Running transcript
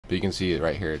But you can see it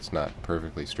right here, it's not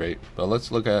perfectly straight. But let's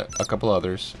look at a couple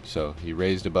others. So he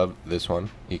raised above this one.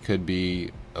 He could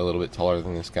be a little bit taller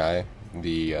than this guy.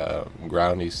 The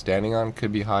ground he's standing on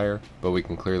could be higher, but we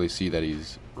can clearly see that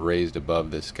he's raised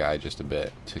above this guy just a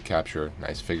bit to capture a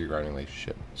nice figure ground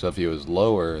relationship. So if he was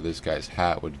lower, this guy's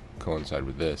hat would coincide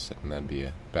with this, and that'd be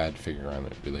a bad figure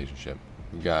ground relationship.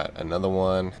 We got another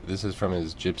one. This is from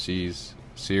his Gypsies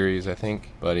series, I think,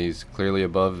 but he's clearly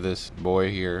above this boy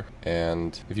here.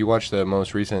 And if you watch the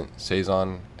most recent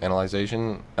Cezanne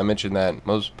analyzation, I mentioned that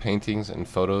most paintings and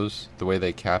photos, the way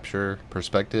they capture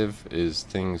perspective is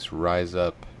things rise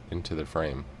up into the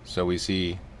frame. So we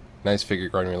see nice figure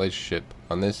ground relationship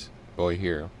on this boy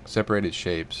here, separated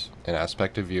shapes, an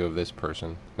aspective view of this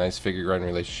person, nice figure ground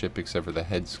relationship except for the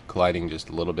heads colliding just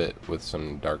a little bit with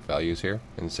some dark values here,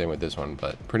 and same with this one,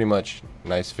 but pretty much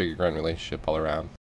nice figure ground relationship all around.